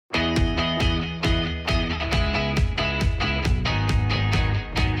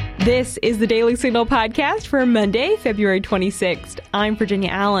This is the Daily Signal podcast for Monday, February 26th. I'm Virginia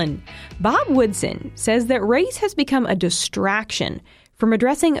Allen. Bob Woodson says that race has become a distraction from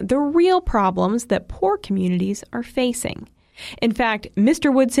addressing the real problems that poor communities are facing. In fact,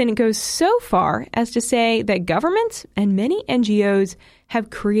 Mr. Woodson goes so far as to say that governments and many NGOs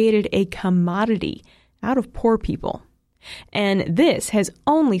have created a commodity out of poor people. And this has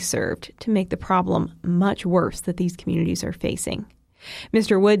only served to make the problem much worse that these communities are facing.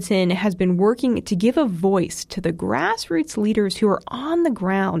 Mr. Woodson has been working to give a voice to the grassroots leaders who are on the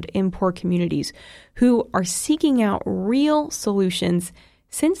ground in poor communities, who are seeking out real solutions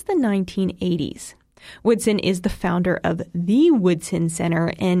since the 1980s. Woodson is the founder of the Woodson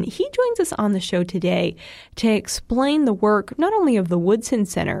Center, and he joins us on the show today to explain the work not only of the Woodson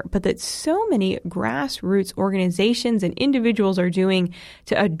Center, but that so many grassroots organizations and individuals are doing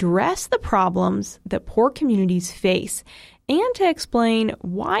to address the problems that poor communities face, and to explain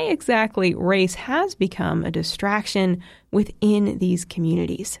why exactly race has become a distraction within these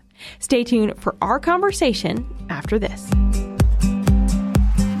communities. Stay tuned for our conversation after this.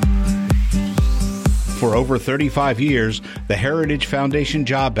 For over 35 years, the Heritage Foundation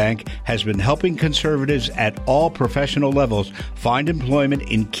Job Bank has been helping conservatives at all professional levels find employment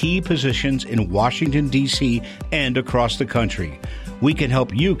in key positions in Washington, D.C. and across the country. We can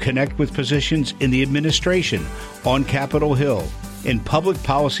help you connect with positions in the administration, on Capitol Hill, in public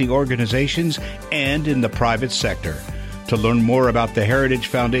policy organizations, and in the private sector. To learn more about the Heritage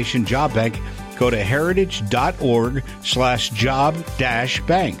Foundation Job Bank, go to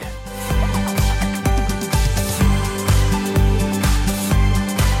heritage.org/job-bank.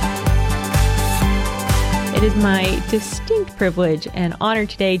 It is my distinct privilege and honor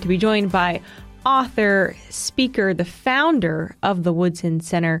today to be joined by author, speaker, the founder of the Woodson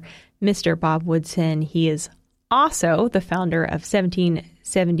Center, Mr. Bob Woodson. He is also the founder of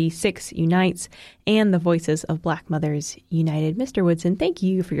 1776 Unites and the Voices of Black Mothers United. Mr. Woodson, thank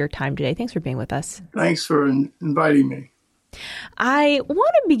you for your time today. Thanks for being with us. Thanks for inviting me. I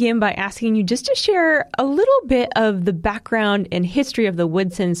want to begin by asking you just to share a little bit of the background and history of the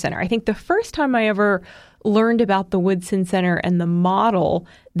Woodson Center. I think the first time I ever learned about the Woodson Center and the model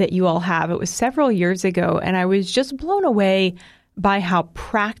that you all have, it was several years ago, and I was just blown away by how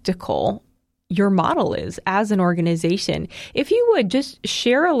practical your model is as an organization. If you would just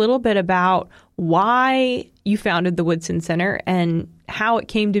share a little bit about why you founded the Woodson Center and how it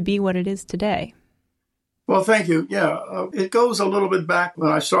came to be what it is today. Well, thank you. It goes a little bit back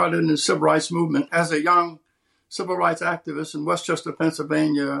when I started in the civil rights movement as a young civil rights activist in Westchester,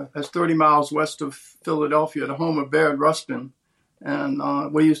 Pennsylvania. That's 30 miles west of Philadelphia, the home of Baird Rustin. And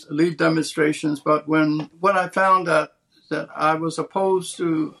we used to lead demonstrations. But when I found that I was opposed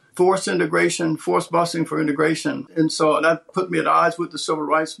to forced integration, forced busing for integration. And so that put me at odds with the civil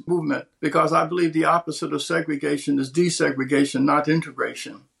rights movement, because I believe the opposite of segregation is desegregation, not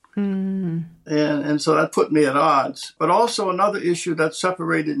integration. And so that put me at odds. But also another issue that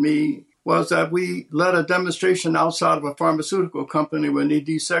separated me was that we led a demonstration outside of a pharmaceutical company when they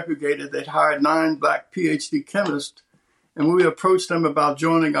desegregated. They'd hired 9 black PhD chemists. And when we approached them about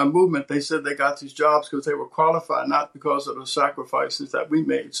joining our movement, they said they got these jobs because they were qualified, not because of the sacrifices that we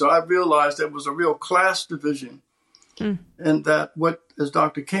made. So I realized there was a real class division. And that as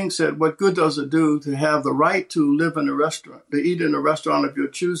Dr. King said, what good does it do to have the right to live in a restaurant, to eat in a restaurant of your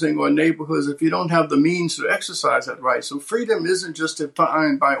choosing or neighborhoods if you don't have the means to exercise that right? So freedom isn't just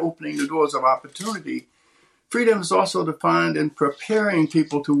defined by opening the doors of opportunity. Freedom is also defined in preparing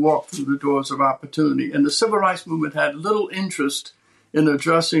people to walk through the doors of opportunity. And the civil rights movement had little interest in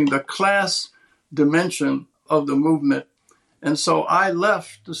addressing the class dimension of the movement. And so I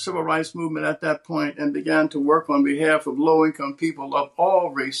left the civil rights movement at that point and began to work on behalf of low-income people of all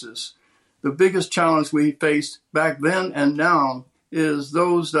races. The biggest challenge we faced back then and now is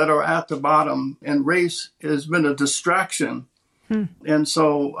those that are at the bottom, and race has been a distraction. And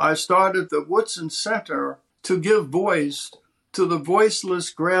so I started the Woodson Center to give voice to the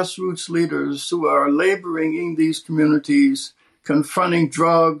voiceless grassroots leaders who are laboring in these communities, confronting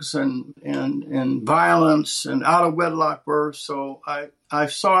drugs and violence and out-of-wedlock births. So I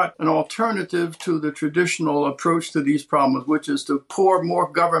sought an alternative to the traditional approach to these problems, which is to pour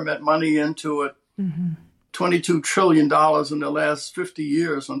more government money into it. $22 trillion in the last 50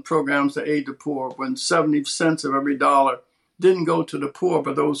 years on programs to aid the poor, when 70 cents of every dollar didn't go to the poor,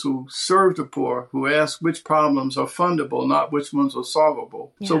 but those who serve the poor, who ask which problems are fundable, not which ones are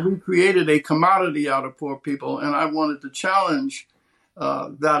solvable. Yeah. So we created a commodity out of poor people, and I wanted to challenge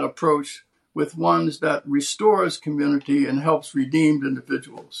that approach with ones that restores community and helps redeemed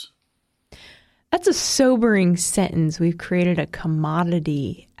individuals. That's a sobering sentence. We've created a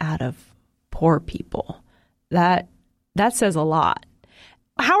commodity out of poor people. That says a lot.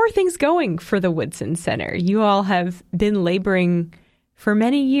 How are things going for the Woodson Center? You all have been laboring for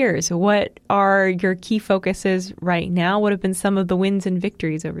many years. What are your key focuses right now? What have been some of the wins and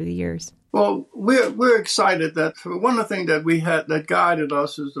victories over the years? Well, we're excited that one of the things that we had that guided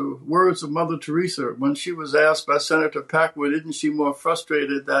us is the words of Mother Teresa when she was asked by Senator Packwood, isn't she more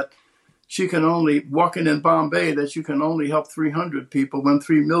frustrated that she can only, walking in Bombay, that you can only help 300 people when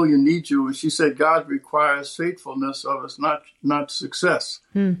 3 million need you. And she said, God requires faithfulness of us, not success.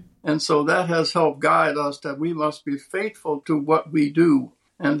 And so that has helped guide us that we must be faithful to what we do.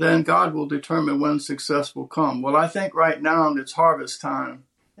 And then God will determine when success will come. Well, I think right now it's harvest time.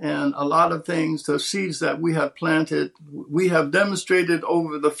 And a lot of things, the seeds that we have planted, we have demonstrated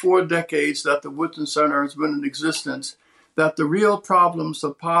over the 4 decades that the Woodson Center has been in existence, that the real problems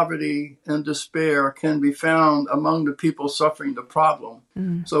of poverty and despair can be found among the people suffering the problem.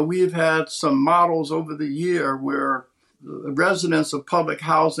 So we've had some models over the year where the residents of public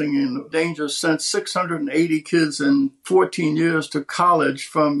housing in danger sent 680 kids in 14 years to college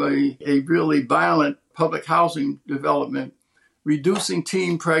from a really violent public housing development, reducing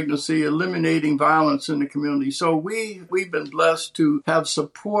teen pregnancy, eliminating violence in the community. So we've been blessed to have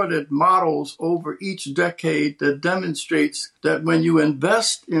supported models over each decade that demonstrates that when you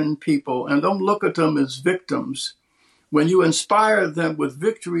invest in people and don't look at them as victims, when you inspire them with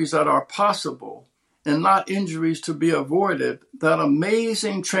victories that are possible and not injuries to be avoided, that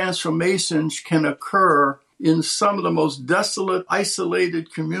amazing transformations can occur in some of the most desolate,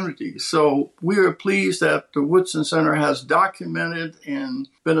 isolated communities. So we are pleased that the Woodson Center has documented and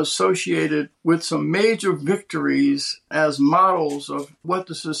been associated with some major victories as models of what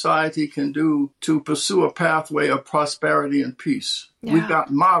the society can do to pursue a pathway of prosperity and peace. Yeah. We've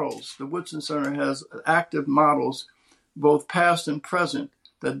got models. The Woodson Center has active models, both past and present,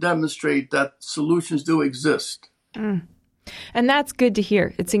 that demonstrate that solutions do exist. And that's good to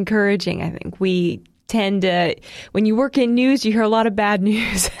hear. It's encouraging, I think. We tend to, when you work in news, you hear a lot of bad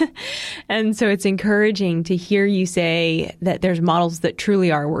news. And so it's encouraging to hear you say that there's models that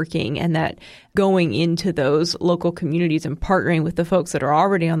truly are working and that going into those local communities and partnering with the folks that are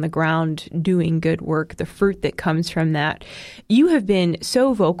already on the ground doing good work, the fruit that comes from that. You have been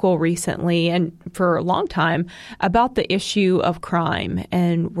so vocal recently and for a long time about the issue of crime.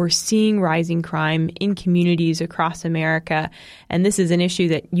 And we're seeing rising crime in communities across America. And this is an issue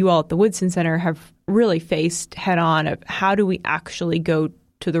that you all at the Woodson Center have really faced head on of how do we actually go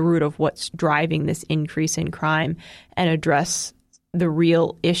to the root of what's driving this increase in crime and address the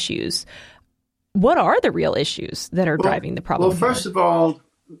real issues. What are the real issues that are driving the problem? Well, first of all,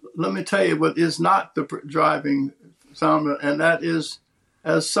 let me tell you what is not the driving, Sandra, and that is,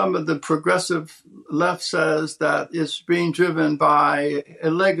 as some of the progressive left says, that it's being driven by a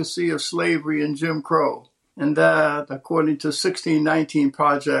legacy of slavery and Jim Crow. And that, according to 1619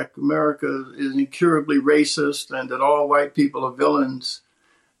 Project, America is incurably racist and that all white people are villains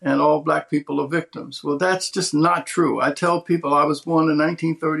and all black people are victims. Well, that's just not true. I tell people I was born in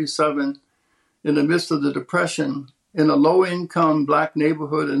 1937 in the midst of the Depression in a low-income black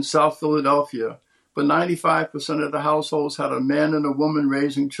neighborhood in South Philadelphia. But 95% of the households had a man and a woman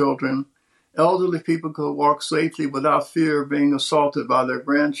raising children. Elderly people could walk safely without fear of being assaulted by their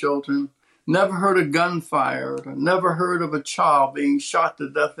grandchildren. Never heard a gun fired, or never heard of a child being shot to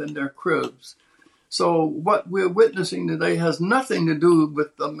death in their cribs. So what we're witnessing today has nothing to do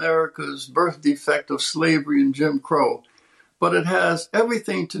with America's birth defect of slavery and Jim Crow, but it has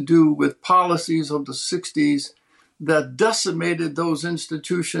everything to do with policies of the 60s that decimated those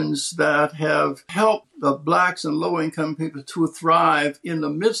institutions that have helped the blacks and low-income people to thrive in the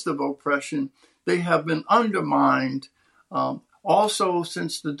midst of oppression. They have been undermined. Also,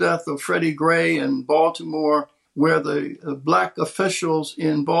 since the death of Freddie Gray in Baltimore, where the black officials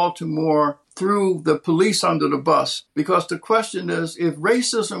in Baltimore threw the police under the bus. Because the question is, if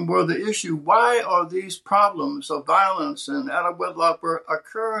racism were the issue, why are these problems of violence and out of wedlock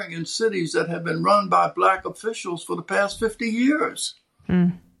occurring in cities that have been run by black officials for the past 50 years?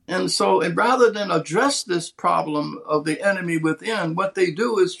 And so rather than address this problem of the enemy within, what they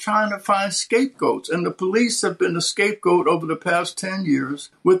do is trying to find scapegoats. And the police have been the scapegoat over the past 10 years,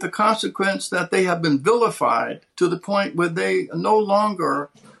 with the consequence that they have been vilified to the point where they no longer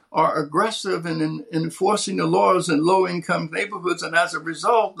are aggressive in enforcing the laws in low-income neighborhoods, and as a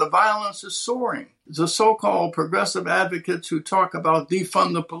result, the violence is soaring. The so-called progressive advocates who talk about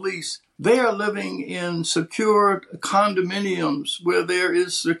defund the police, they are living in secured condominiums where there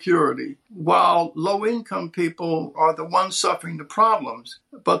is security, while low-income people are the ones suffering the problems.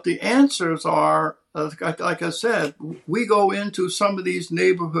 But the answers are, like I said, we go into some of these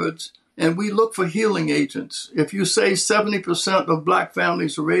neighborhoods and we look for healing agents. If you say 70% of black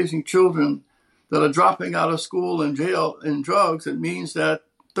families are raising children that are dropping out of school and jail in drugs, it means that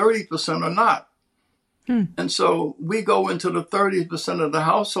 30% are not. And so we go into the 30% of the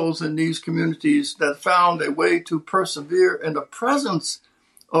households in these communities that found a way to persevere in the presence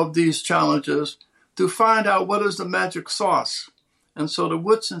of these challenges to find out what is the magic sauce. And so the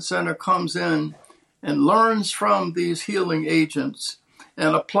Woodson Center comes in and learns from these healing agents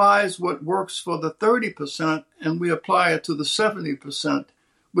and applies what works for the 30%, and we apply it to the 70%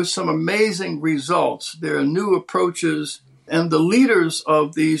 with some amazing results. There are new approaches, and the leaders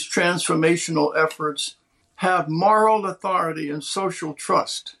of these transformational efforts have moral authority and social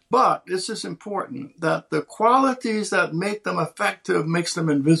trust. But this is important, that the qualities that make them effective makes them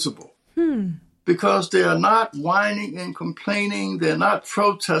invisible. Because they are not whining and complaining, they're not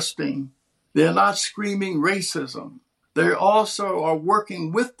protesting, they're not screaming racism. They also are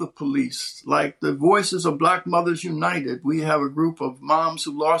working with the police, like the Voices of Black Mothers United. We have a group of moms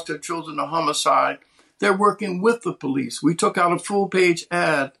who lost their children to homicide. They're working with the police. We took out a full-page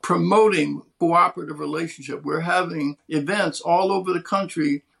ad promoting cooperative relationship. We're having events all over the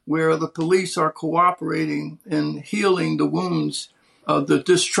country where the police are cooperating in healing the wounds of the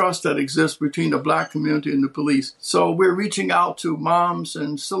distrust that exists between the black community and the police. So we're reaching out to moms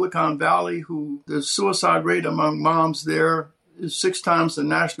in Silicon Valley who the suicide rate among moms there is 6 times the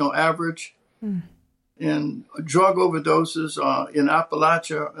national average. And drug overdoses in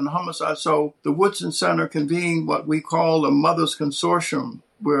Appalachia and homicide. So the Woodson Center convened what we call a Mothers Consortium,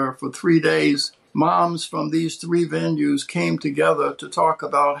 where for 3 days, moms from these 3 venues came together to talk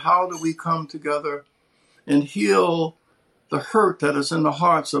about how do we come together and heal the hurt that is in the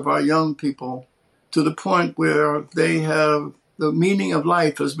hearts of our young people to the point where they have the meaning of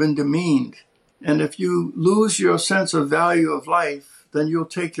life has been demeaned. And if you lose your sense of value of life, then you'll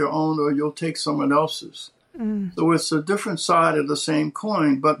take your own or you'll take someone else's. So it's a different side of the same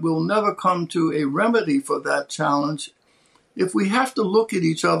coin, but we'll never come to a remedy for that challenge if we have to look at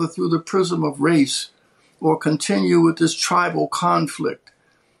each other through the prism of race or continue with this tribal conflict.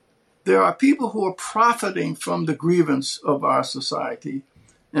 There are people who are profiting from the grievance of our society,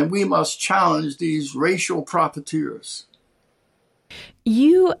 and we must challenge these racial profiteers.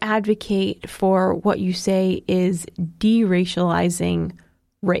 You advocate for what you say is deracializing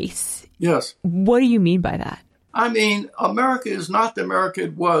race. Yes. What do you mean by that? I mean, America is not the America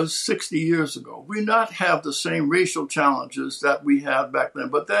it was 60 years ago. We not have the same racial challenges that we had back then.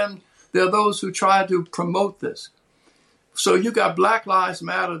 But then there are those who try to promote this. So you got Black Lives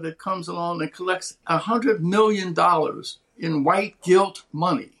Matter that comes along and collects $100 million in white guilt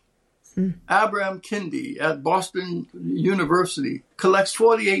money. Abraham Kendi at Boston University collects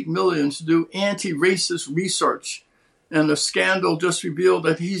 $48 million to do anti-racist research. And the scandal just revealed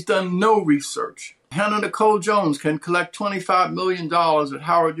that he's done no research. Hannah Nicole Jones can collect $25 million at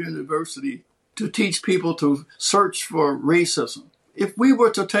Howard University to teach people to search for racism. If we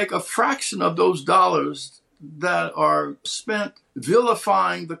were to take a fraction of those dollars that are spent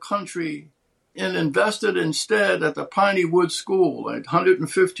vilifying the country and invested instead at the Piney Wood School, a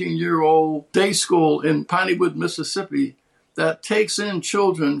 115-year-old day school in Piney Wood, Mississippi, that takes in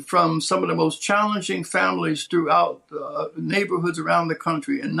children from some of the most challenging families throughout neighborhoods around the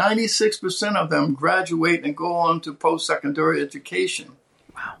country. And 96% of them graduate and go on to post-secondary education.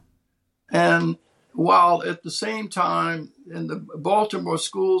 Wow. And while at the same time, in the Baltimore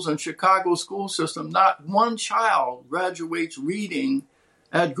schools and Chicago school system, not one child graduates reading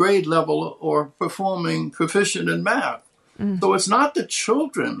at grade level or performing proficient in math. So it's not the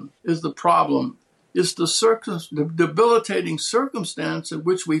children is the problem. It's the debilitating circumstance in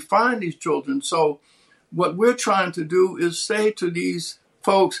which we find these children. So what we're trying to do is say to these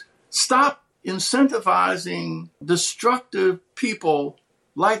folks, stop incentivizing destructive people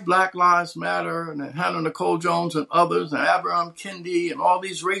like Black Lives Matter and Hannah Nicole Jones and others and Abraham Kendi and all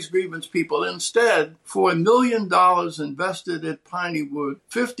these race grievance people. Instead, for $1 million invested at Pineywood,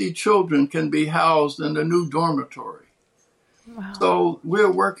 50 children can be housed in the new dormitory. Wow. So we're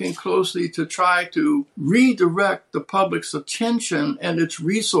working closely to try to redirect the public's attention and its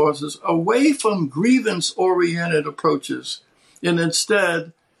resources away from grievance-oriented approaches and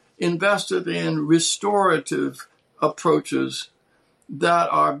instead invested in restorative approaches that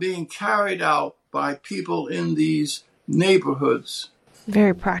are being carried out by people in these neighborhoods.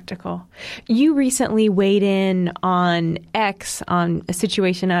 Very practical. You recently weighed in on X on a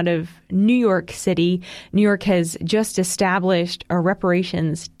situation out of New York City. New York has just established a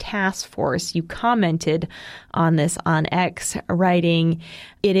reparations task force. You commented on this on X, writing,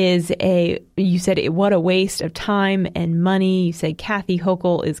 you said, what a waste of time and money. You said Kathy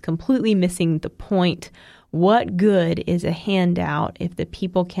Hochul is completely missing the point. What good is a handout if the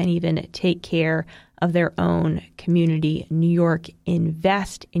people can't even take care of their own community? New York,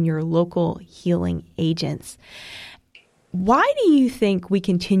 invest in your local healing agents. Why do you think we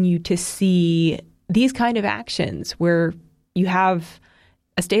continue to see these kind of actions where you have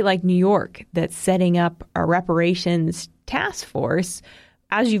a state like New York that's setting up a reparations task force?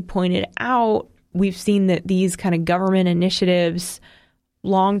 As you've pointed out, we've seen that these kind of government initiatives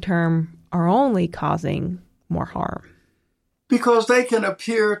long-term are only causing more harm. Because they can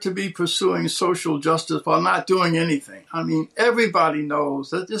appear to be pursuing social justice while not doing anything. I mean, everybody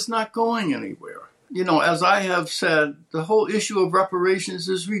knows that it's not going anywhere. You know, as I have said, the whole issue of reparations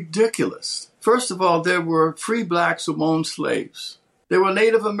is ridiculous. First of all, there were free blacks who owned slaves. There were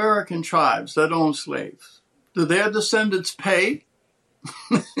Native American tribes that owned slaves. Do their descendants pay?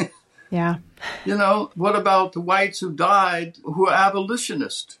 Yeah. You know, what about the whites who died who are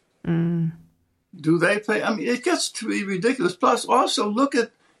abolitionists? Do they pay? I mean, it gets to be ridiculous. Plus, also look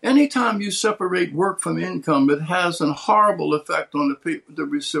at anytime you separate work from income, it has a horrible effect on the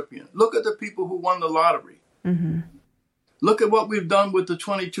recipient. Look at the people who won the lottery. Mm-hmm. Look at what we've done with the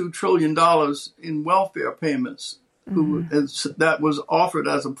 $22 trillion in welfare payments that was offered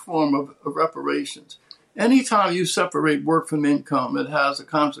as a form of reparations. Anytime you separate work from income, it has a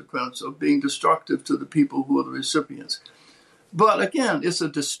consequence of being destructive to the people who are the recipients. But again, it's a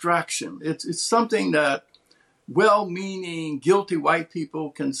distraction. It's something that well-meaning, guilty white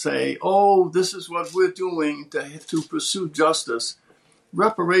people can say, oh, this is what we're doing to pursue justice.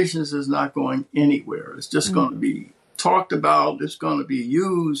 Reparations is not going anywhere. It's just going to be talked about. It's going to be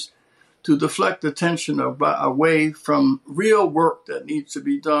used to deflect attention away from real work that needs to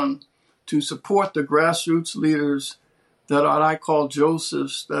be done to support the grassroots leaders that are, I call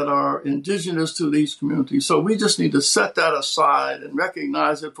Josephs, that are indigenous to these communities. So we just need to set that aside and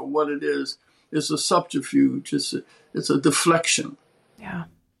recognize it for what it is. It's a subterfuge. It's a deflection. Yeah.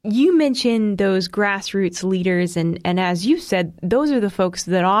 You mentioned those grassroots leaders, and as you said, those are the folks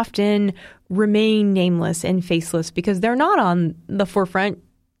that often remain nameless and faceless because they're not on the forefront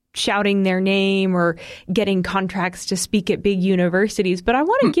shouting their name or getting contracts to speak at big universities. But I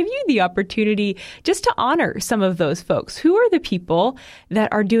want to give you the opportunity just to honor some of those folks. Who are the people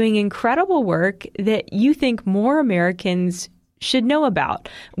that are doing incredible work that you think more Americans should know about,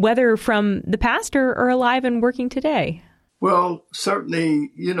 whether from the past or alive and working today? Well,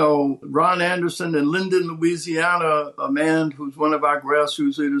 certainly, you know, Ron Anderson in Linden, Louisiana, a man who's one of our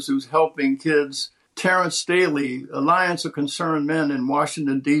grassroots leaders who's helping kids. Terrence Staley, Alliance of Concerned Men in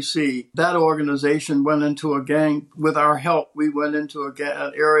Washington, D.C. That organization went into a gang. With our help, we went into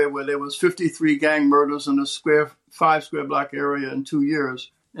an area where there was 53 gang murders in a 5 square block area in 2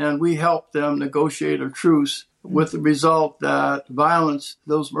 years. And we helped them negotiate a truce with the result that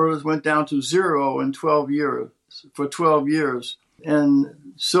those murders went down to zero in 12 years.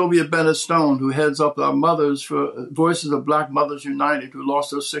 And Sylvia Bennett Stone, who heads up our mothers for Voices of Black Mothers United, who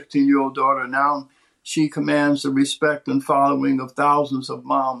lost her 16-year-old daughter, now she commands the respect and following of thousands of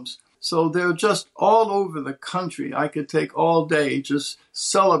moms. So they're just all over the country. I could take all day just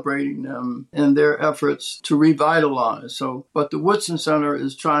celebrating them and their efforts to revitalize. But the Woodson Center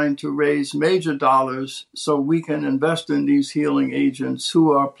is trying to raise major dollars so we can invest in these healing agents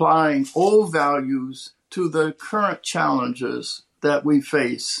who are applying old values to the current challenges that we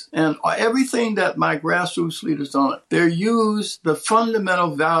face. And everything that my grassroots leaders on it, they use the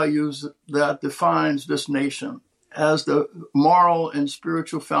fundamental values that defines this nation as the moral and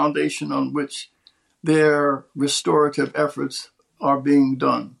spiritual foundation on which their restorative efforts are being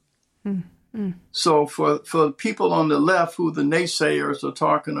done. Mm-hmm. So for people on the left who the naysayers are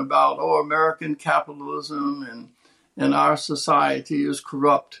talking about, American capitalism and our society is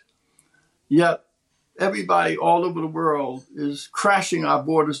corrupt, yet everybody all over the world is crashing our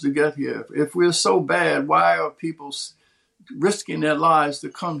borders to get here. If we're so bad, why are people risking their lives to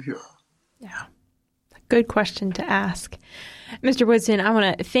come here? Yeah. Good question to ask. Mr. Woodson, I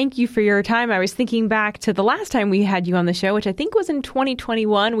want to thank you for your time. I was thinking back to the last time we had you on the show, which I think was in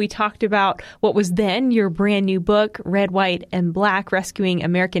 2021. We talked about what was then your brand new book, Red, White, and Black, Rescuing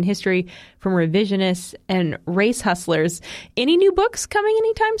American History from Revisionists and Race Hustlers. Any new books coming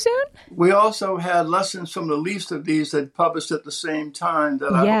anytime soon? We also had Lessons from the Least of These that published at the same time.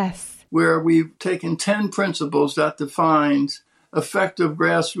 Where we've taken 10 principles that defines effective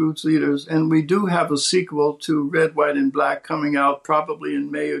grassroots leaders. And we do have a sequel to Red, White, and Black coming out probably in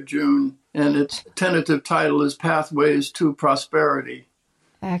May or June. And its tentative title is Pathways to Prosperity.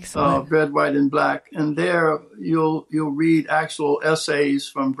 Excellent. Red, White, and Black. And there you'll read actual essays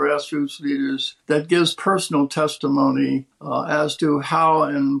from grassroots leaders that gives personal testimony as to how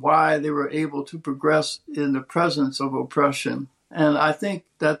and why they were able to progress in the presence of oppression. And I think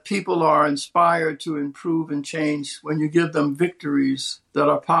that people are inspired to improve and change when you give them victories that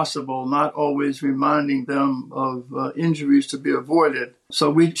are possible, not always reminding them of injuries to be avoided. So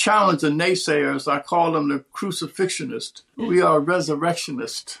we challenge the naysayers. I call them the crucifixionists. We are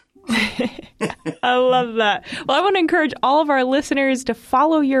resurrectionists. I love that. Well, I want to encourage all of our listeners to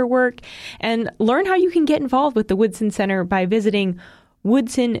follow your work and learn how you can get involved with the Woodson Center by visiting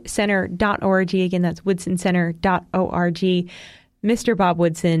woodsoncenter.org. Again, that's woodsoncenter.org. Mr. Bob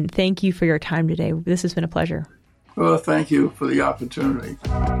Woodson, thank you for your time today. This has been a pleasure. Well, thank you for the opportunity.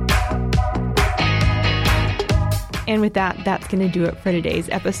 And with that, that's going to do it for today's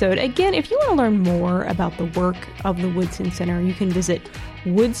episode. Again, if you want to learn more about the work of the Woodson Center, you can visit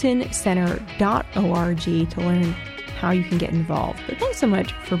woodsoncenter.org to learn how you can get involved. But thanks so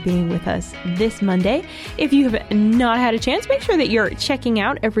much for being with us this Monday. If you have not had a chance, make sure that you're checking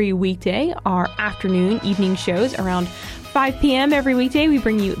out every weekday our afternoon, evening shows around 5 p.m. every weekday. We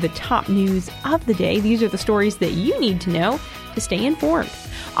bring you the top news of the day. These are the stories that you need to know to stay informed.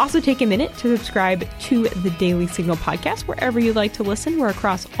 Also, take a minute to subscribe to the Daily Signal podcast wherever you like to listen. We're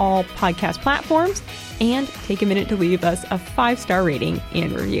across all podcast platforms. And take a minute to leave us a 5-star rating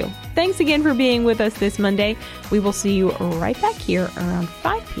and review. Thanks again for being with us this Monday. We will see you right back here around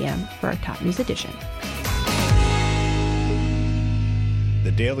 5 p.m. for our Top News Edition. The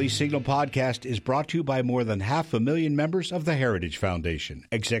Daily Signal podcast is brought to you by more than 500,000 members of the Heritage Foundation.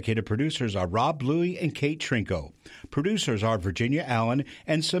 Executive producers are Rob Bluey and Kate Trinko. Producers are Virginia Allen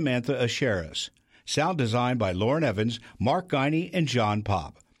and Samantha Asheris. Sound design by Lauren Evans, Mark Guiney, and John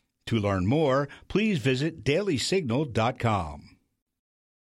Popp. To learn more, please visit dailysignal.com.